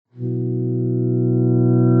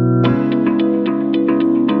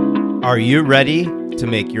Are you ready to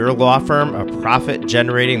make your law firm a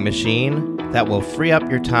profit-generating machine that will free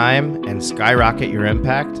up your time and skyrocket your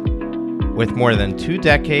impact? With more than 2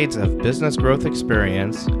 decades of business growth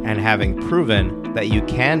experience and having proven that you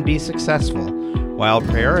can be successful while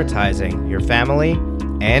prioritizing your family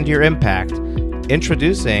and your impact,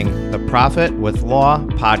 introducing the Profit with Law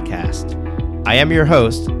podcast. I am your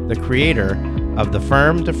host, the creator of the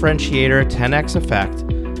Firm Differentiator 10X Effect,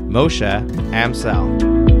 Moshe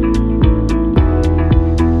Amsel.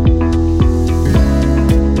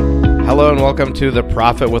 Hello and welcome to the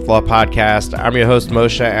Profit with Law podcast. I'm your host,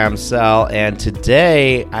 Moshe Amsel, and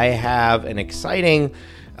today I have an exciting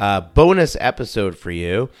bonus episode for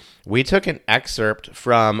you. We took an excerpt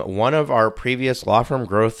from one of our previous Law Firm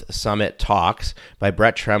Growth Summit talks by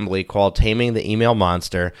Brett Tremblay called Taming the Email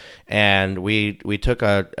Monster, and we took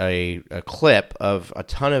a clip of a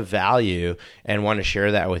ton of value and want to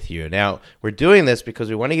share that with you. Now, we're doing this because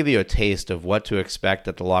we want to give you a taste of what to expect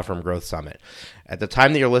at the Law Firm Growth Summit. At the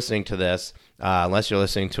time that you're listening to this, unless you're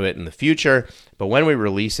listening to it in the future, but when we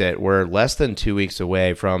release it, we're less than 2 weeks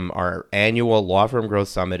away from our annual Law Firm Growth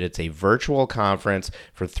Summit. It's a virtual conference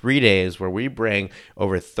for 3 days where we bring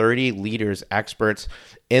over 30 leaders, experts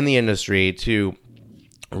in the industry to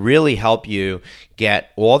really help you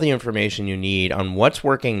get all the information you need on what's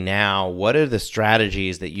working now, what are the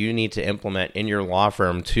strategies that you need to implement in your law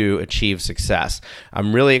firm to achieve success.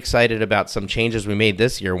 I'm really excited about some changes we made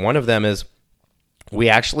this year. One of them is we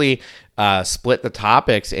actually split the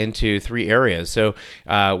topics into 3 areas. So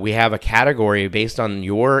we have a category based on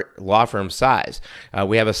your law firm size.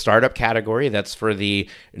 We have a startup category that's for the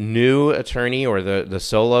new attorney or the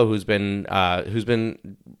solo who's been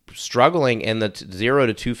struggling in the 0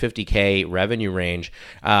 to 250K revenue range.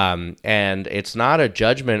 And it's not a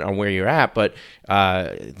judgment on where you're at, but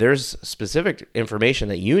there's specific information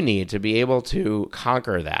that you need to be able to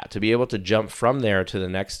conquer that, to be able to jump from there to the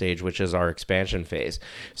next stage, which is our expansion phase.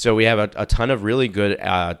 So we have a ton of really good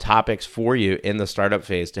topics for you in the startup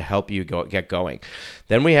phase to help you get going.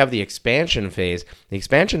 Then we have the expansion phase. The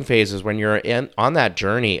expansion phase is when you're on that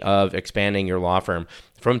journey of expanding your law firm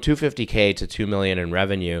from 250K to 2 million in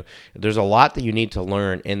revenue. There's a lot that you need to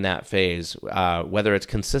learn in that phase, whether it's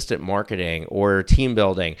consistent marketing or team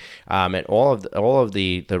building, and all of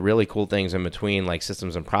the really cool things in between, like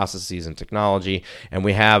systems and processes and technology. And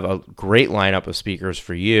we have a great lineup of speakers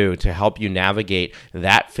for you to help you navigate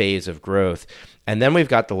that phase of growth. And then we've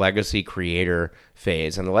got the legacy creator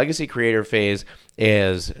phase. And the legacy creator phase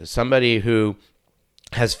is somebody who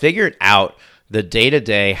has figured out the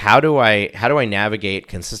day-to-day, how do I navigate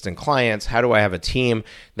consistent clients? How do I have a team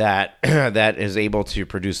that is able to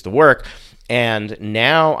produce the work? And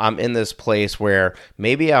now I'm in this place where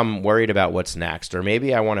maybe I'm worried about what's next, or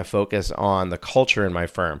maybe I want to focus on the culture in my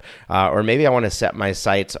firm, or maybe I want to set my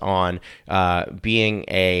sights on being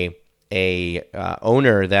a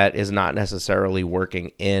owner that is not necessarily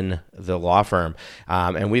working in the law firm.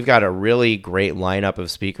 And we've got a really great lineup of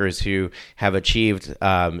speakers who have achieved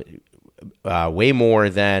way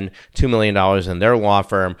more than $2 million in their law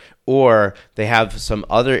firm, or they have some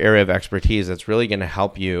other area of expertise that's really going to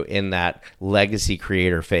help you in that legacy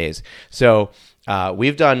creator phase. So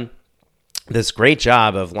we've done this great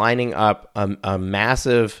job of lining up a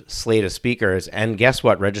massive slate of speakers, and guess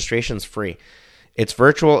what? Registration's free. It's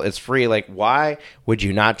virtual. It's free. Like, why would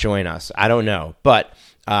you not join us? I don't know. But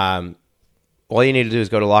all you need to do is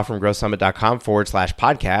go to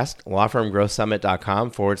lawfirmgrowthsummit.com/podcast,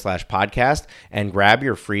 lawfirmgrowthsummit.com/podcast, and grab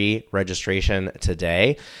your free registration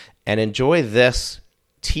today and enjoy this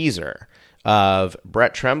teaser of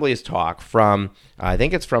Brett Tremblay's talk from, I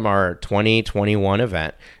think it's from our 2021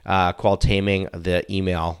 event called Taming the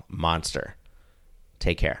Email Monster.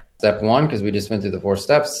 Take care. Step 1, because we just went through the 4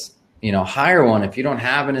 steps, hire one if you don't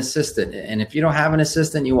have an assistant. And if you don't have an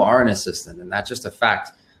assistant, you are an assistant. And that's just a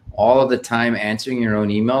fact. All of the time answering your own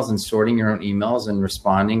emails and sorting your own emails and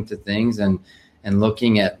responding to things and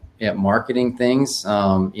looking at marketing things,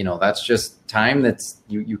 that's just time that's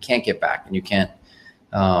you can't get back, and you can't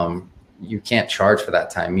charge for that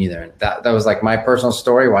time either. That was like my personal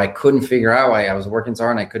story why I couldn't figure out why I was working so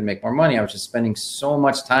hard and I couldn't make more money. I was just spending so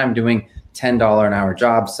much time doing $10 an hour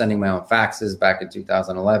jobs, sending my own faxes back in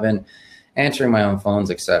 2011, answering my own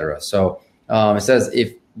phones, etc. So it says,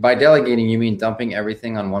 if by delegating you mean dumping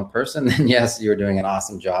everything on one person, then yes, you're doing an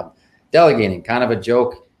awesome job delegating. Kind of a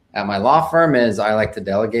joke at my law firm is I like to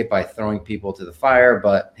delegate by throwing people to the fire,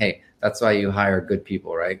 but hey, that's why you hire good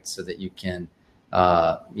people, right? So that you can,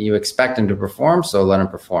 you expect them to perform, so let them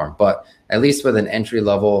perform. But at least with an entry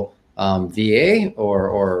level VA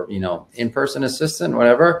or in-person assistant,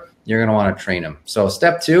 whatever, you're going to want to train them. So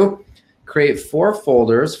step 2, create 4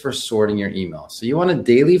 folders for sorting your email. So you want a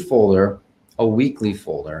daily folder, a weekly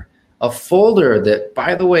folder, a folder that,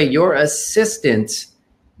 by the way, your assistant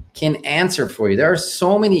can answer for you. There are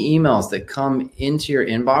so many emails that come into your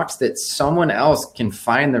inbox that someone else can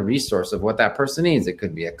find the resource of what that person needs. It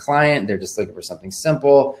could be a client. They're just looking for something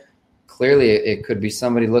simple. Clearly, it could be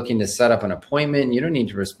somebody looking to set up an appointment. You don't need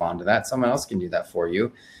to respond to that. Someone else can do that for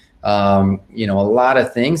you. You know, a lot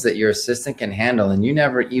of things that your assistant can handle, and you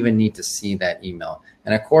never even need to see that email.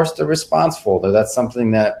 And of course, the response folder, that's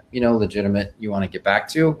something that, you know, legitimate, you want to get back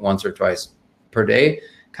to once or twice per day,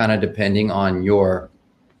 kind of depending on your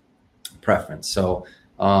preference. So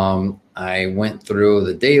I went through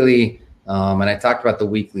the daily and I talked about the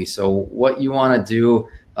weekly. So what you want to do,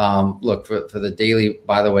 look, for the daily,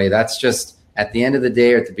 by the way, that's just at the end of the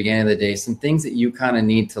day or at the beginning of the day, some things that you kind of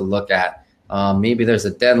need to look at. Maybe there's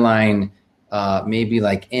a deadline, maybe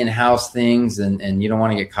like in-house things and you don't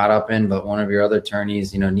want to get caught up in, but one of your other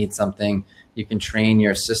attorneys, you know, needs something. You can train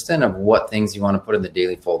your assistant of what things you want to put in the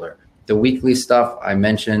daily folder. The weekly stuff I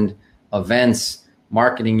mentioned, events,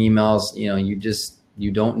 marketing emails, you know,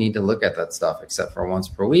 you don't need to look at that stuff except for once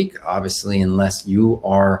per week, obviously, unless you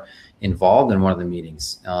are involved in one of the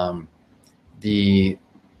meetings. The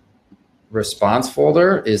response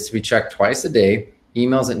folder is to be checked twice a day.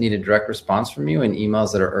 Emails that need a direct response from you and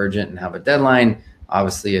emails that are urgent and have a deadline.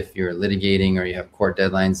 Obviously, if you're litigating or you have court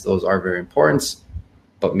deadlines, those are very important,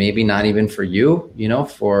 but maybe not even for you, you know,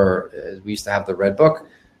 we used to have the Red Book,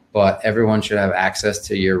 but everyone should have access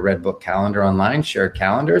to your Red Book calendar online, shared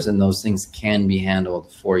calendars, and those things can be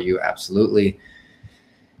handled for you, absolutely.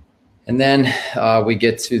 And then we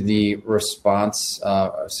get to the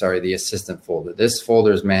the assistant folder. This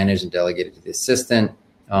folder is managed and delegated to the assistant.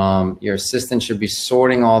 Your assistant should be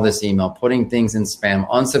sorting all this email, putting things in spam,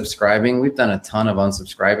 unsubscribing. We've done a ton of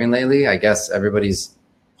unsubscribing lately. I guess everybody's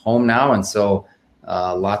home now, and so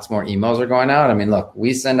lots more emails are going out. I mean, look,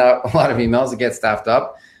 we send out a lot of emails to get staffed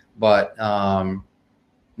up, but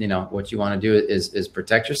you know, what you want to do is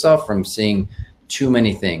protect yourself from seeing too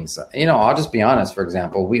many things. You know, I'll just be honest. For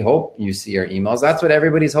example, we hope you see our emails. That's what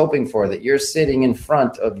everybody's hoping for, that you're sitting in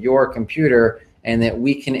front of your computer and that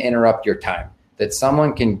we can interrupt your time, that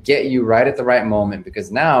someone can get you right at the right moment.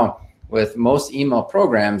 Because now with most email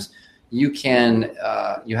programs, you can,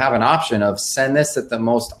 you have an option of send this at the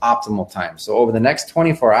most optimal time. So over the next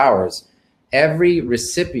 24 hours, every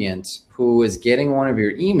recipient who is getting one of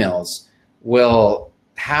your emails will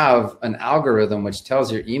have an algorithm which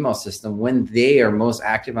tells your email system when they are most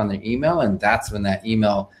active on their email, and that's when that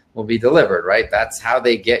email will be delivered, right? That's how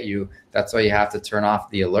they get you. That's why you have to turn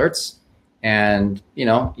off the alerts. And, you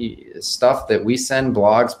know, stuff that we send,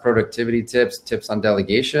 blogs, productivity tips, tips on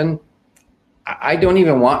delegation, I don't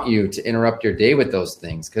even want you to interrupt your day with those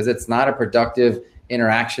things because it's not a productive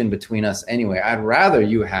interaction between us anyway. I'd rather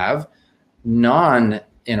you have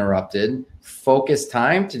non-interrupted, focused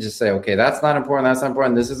time to just say, okay, that's not important, that's not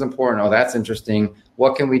important, this is important, oh, that's interesting,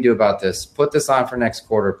 what can we do about this? Put this on for next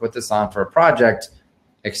quarter, put this on for a project,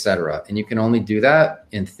 etc. And you can only do that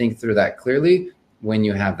and think through that clearly when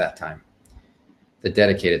you have that time, the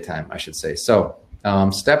dedicated time, I should say. So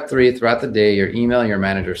step 3, throughout the day, your email, your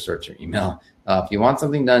manager search your email. If you want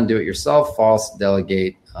something done, do it yourself, false,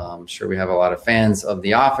 delegate. I'm sure we have a lot of fans of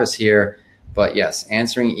The Office here, but yes,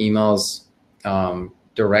 answering emails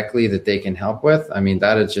directly that they can help with. I mean,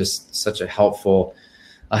 that is just such a helpful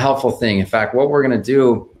thing. In fact, what we're going to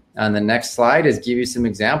do on the next slide is give you some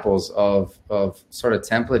examples of sort of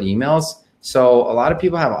template emails. So a lot of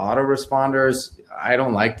people have autoresponders. I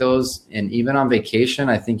don't like those. And even on vacation,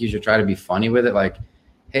 I think you should try to be funny with it. Like,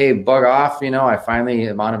 hey, bug off, you know, I finally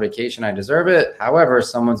am on a vacation. I deserve it. However,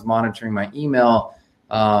 someone's monitoring my email.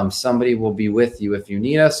 Somebody will be with you if you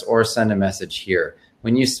need us, or send a message here.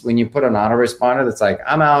 When you put an autoresponder that's like,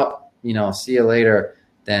 I'm out, you know, see you later,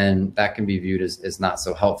 then that can be viewed as not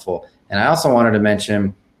so helpful. And I also wanted to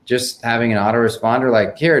mention just having an autoresponder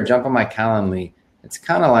like, here, jump on my Calendly. It's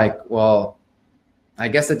kind of like, well, I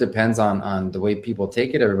guess it depends on the way people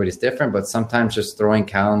take it. Everybody's different, but sometimes just throwing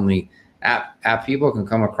Calendly at people can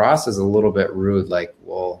come across as a little bit rude. Like,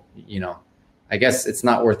 well, you know, I guess it's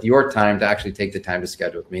not worth your time to actually take the time to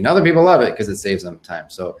schedule with me. And other people love it because it saves them time.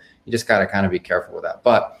 So you just got to kind of be careful with that.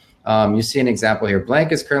 But you see an example here.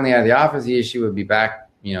 Blank is currently out of the office. He would be back,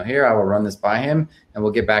 you know, here. I will run this by him and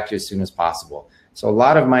we'll get back to you as soon as possible. So a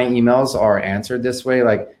lot of my emails are answered this way.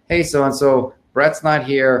 Like, hey, so-and-so, Brett's not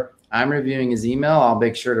here. I'm reviewing his email. I'll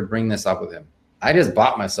make sure to bring this up with him. I just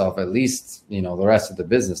bought myself at least, you know, the rest of the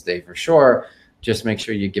business day for sure. Just make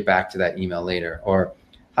sure you get back to that email later. Or,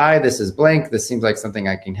 hi, this is blank. This seems like something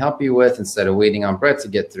I can help you with. Instead of waiting on Brett to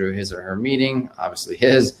get through his or her meeting, obviously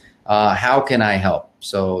his, How can I help?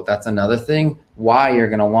 So that's another thing why you're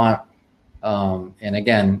going to want, and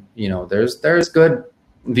again, there's good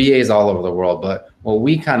VAs all over the world, but what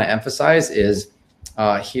we kind of emphasize is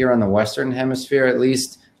here on the Western hemisphere, at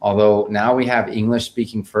least, although now we have English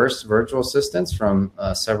speaking first virtual assistants from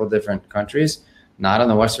several different countries, not on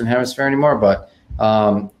the Western hemisphere anymore, but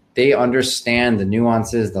they understand the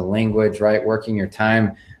nuances, the language, right? Working your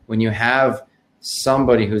time. When you have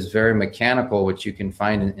somebody who's very mechanical, which you can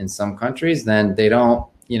find in some countries, then they don't,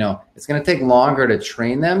 it's going to take longer to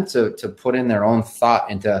train them to put in their own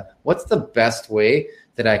thought into what's the best way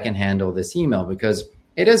that I can handle this email, because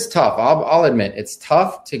it is tough. I'll admit it's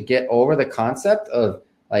tough to get over the concept of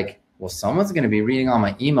like, well, someone's going to be reading all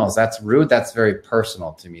my emails. That's rude. That's very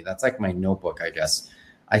personal to me. That's like my notebook, I guess.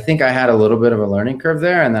 I think I had a little bit of a learning curve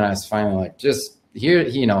there. And then I was finally like, just here,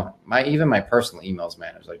 even my personal emails,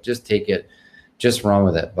 man, I was like, just take it, just run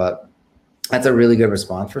with it. But that's a really good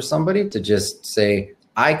response for somebody to just say,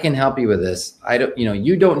 I can help you with this.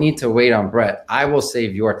 You don't need to wait on Brett. I will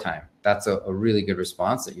save your time. That's a really good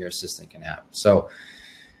response that your assistant can have. So,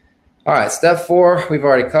 all right, step 4, we've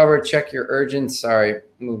already covered. Check your urgent. Sorry,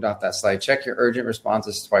 moved off that slide. Check your urgent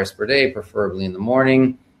responses twice per day, preferably in the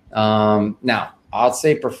morning. Now, I'll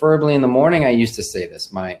say preferably in the morning. I used to say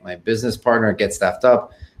this. My business partner at Get Staffed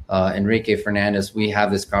Up, Enrique Fernandez, we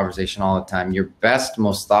have this conversation all the time. Your best,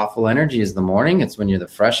 most thoughtful energy is the morning. It's when you're the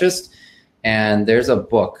freshest. And there's a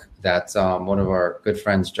book that one of our good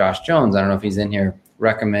friends, Josh Jones, I don't know if he's in here,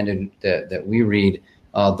 recommended that we read,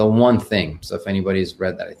 The One Thing. So if anybody's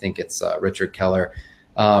read that, I think it's Richard Keller.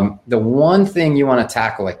 The one thing you want to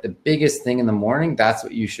tackle, like the biggest thing in the morning, that's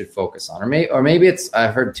what you should focus on. Or maybe it's,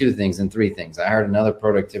 I've heard 2 things and 3 things. I heard another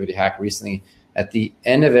productivity hack recently. At the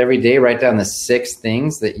end of every day, write down the 6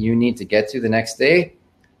 things that you need to get to the next day,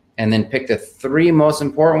 and then pick the 3 most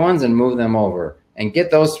important ones and move them over and get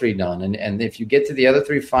those 3 done. And if you get to the other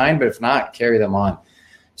 3, fine, but if not, carry them on.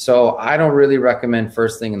 So I don't really recommend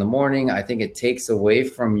first thing in the morning. I think it takes away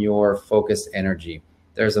from your focused energy.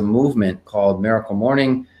 There's a movement called Miracle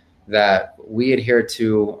Morning that we adhere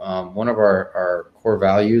to. One of our core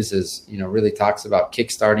values is, really talks about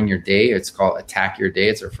kickstarting your day. It's called Attack Your Day.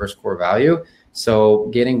 It's our first core value. So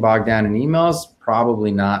getting bogged down in emails,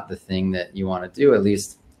 probably not the thing that you want to do. At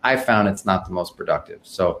least I found it's not the most productive.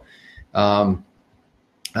 So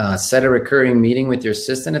set a recurring meeting with your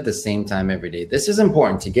assistant at the same time every day. This is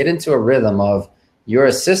important to get into a rhythm of your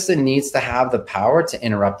assistant needs to have the power to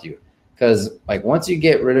interrupt you. Because like once you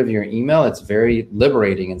get rid of your email, it's very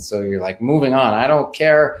liberating. And so you're like moving on. I don't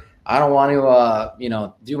care. I don't want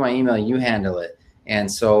to, do my email. You handle it. And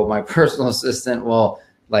so my personal assistant will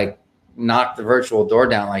like knock the virtual door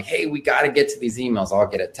down. Like, hey, we got to get to these emails. I'll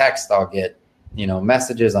get a text. I'll get,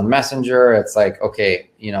 messages on Messenger. It's like,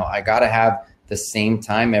 okay, I got to have the same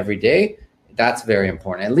time every day. That's very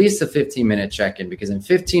important. At least a 15-minute check-in, because in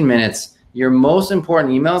 15 minutes, your most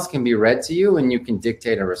important emails can be read to you and you can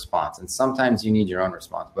dictate a response. And sometimes you need your own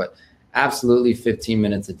response, but absolutely 15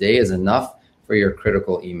 minutes a day is enough for your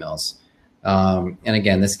critical emails. And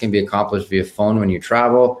again, this can be accomplished via phone when you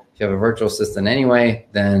travel. If you have a virtual assistant anyway,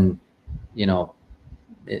 then,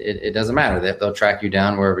 it doesn't matter. They'll track you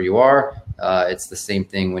down wherever you are. It's the same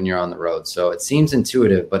thing when you're on the road. So it seems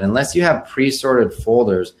intuitive, but unless you have pre-sorted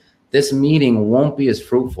folders, this meeting won't be as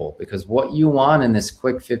fruitful, because what you want in this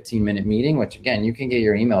quick 15-minute meeting, which again, you can get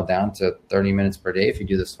your email down to 30 minutes per day if you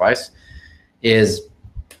do this twice, is,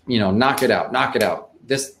 knock it out.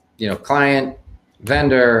 This, client,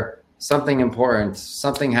 vendor, something important,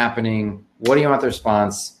 something happening. What do you want the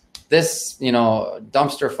response? This,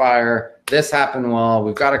 dumpster fire, this happened well,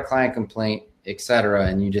 we've got a client complaint, etc.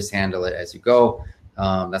 And you just handle it as you go.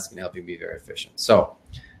 That's going to help you be very efficient. So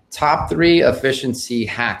top 3 efficiency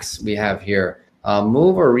hacks we have here.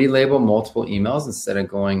 Move or relabel multiple emails instead of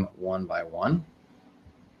going one by one.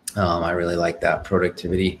 I really like that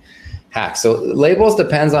productivity hack. So labels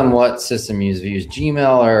depends on what system you use. If you use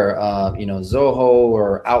Gmail or Zoho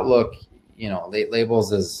or Outlook,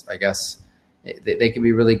 labels is, I guess, they can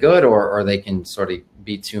be really good or they can sort of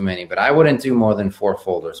be too many. But I wouldn't do more than 4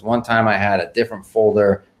 folders. One time I had a different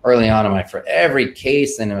folder early on for every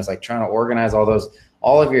case, and it was like trying to organize all those.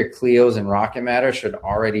 All of your Clios and Rocket Matter should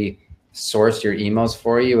already source your emails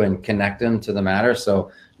for you and connect them to the Matter.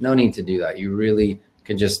 So no need to do that. You really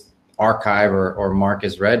can just archive or mark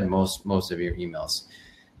as read most of your emails.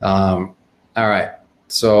 All right.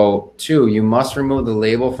 So 2, you must remove the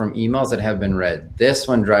label from emails that have been read. This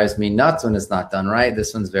one drives me nuts when it's not done right.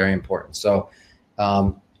 This one's very important. So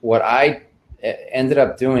what I ended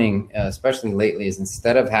up doing, especially lately, is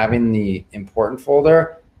instead of having the important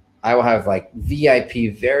folder, I will have like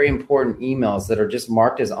VIP, very important emails that are just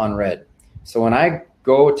marked as unread. So when I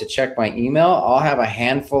go to check my email, I'll have a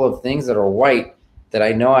handful of things that are white that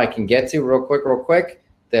I know I can get to real quick,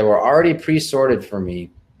 that were already pre-sorted for me.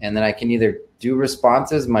 And then I can either do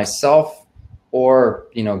responses myself or,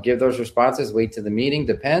 give those responses, wait to the meeting,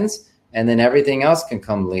 depends. And then everything else can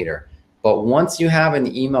come later. But once you have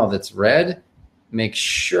an email that's read, make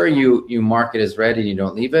sure you mark it as read and you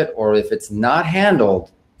don't leave it. Or if it's not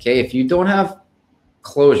handled, okay, if you don't have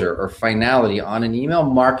closure or finality on an email,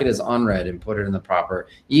 mark it as unread and put it in the proper.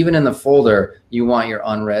 Even in the folder, you want your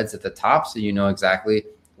unreads at the top so you know exactly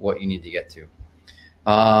what you need to get to.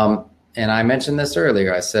 And I mentioned this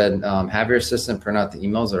earlier. I said, have your assistant print out the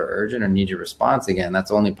emails that are urgent or need your response. Again,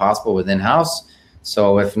 that's only possible with in-house.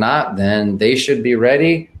 So if not, then they should be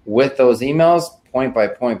ready with those emails, point by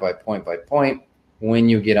point when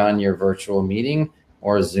you get on your virtual meeting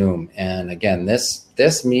or Zoom. And again,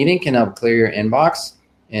 this meeting can help clear your inbox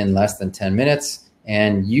in less than 10 minutes,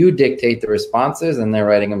 and you dictate the responses and they're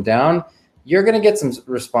writing them down. You're going to get some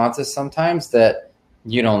responses sometimes that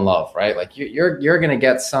you don't love, right? Like you're going to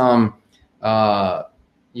get some,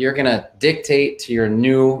 you're going to dictate to your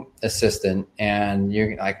new assistant and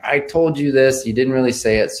you're like, I told you this, you didn't really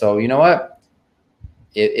say it. So you know what?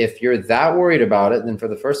 If you're that worried about it, then for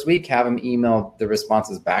the first week, have them email the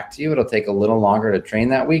responses back to you. It'll take a little longer to train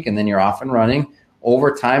that week, and then you're off and running.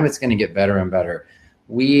 Over time, it's going to get better and better.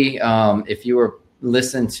 If you were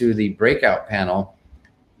listening to the breakout panel,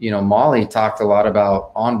 Molly talked a lot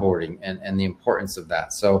about onboarding and the importance of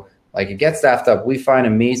that. So like it gets staffed up. We find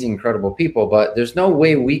amazing, incredible people, but there's no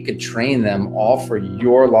way we could train them all for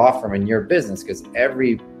your law firm and your business because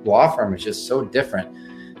every law firm is just so different.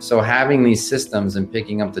 So having these systems and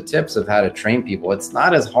picking up the tips of how to train people, it's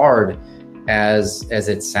not as hard as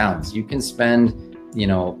it sounds. You can spend,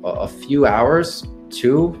 a few hours,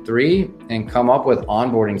 2, 3, and come up with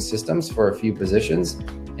onboarding systems for a few positions.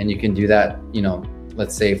 And you can do that,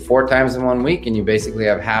 let's say 4 times in 1 week, and you basically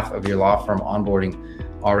have half of your law firm onboarding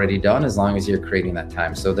already done as long as you're creating that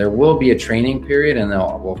time. So there will be a training period, and there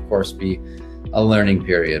will of course be a learning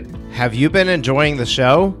period. Have you been enjoying the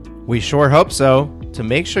show? We sure hope so. To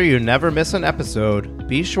make sure you never miss an episode,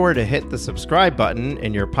 be sure to hit the subscribe button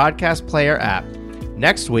in your podcast player app.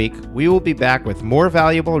 Next week, we will be back with more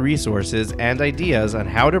valuable resources and ideas on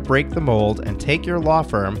how to break the mold and take your law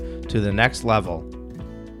firm to the next level.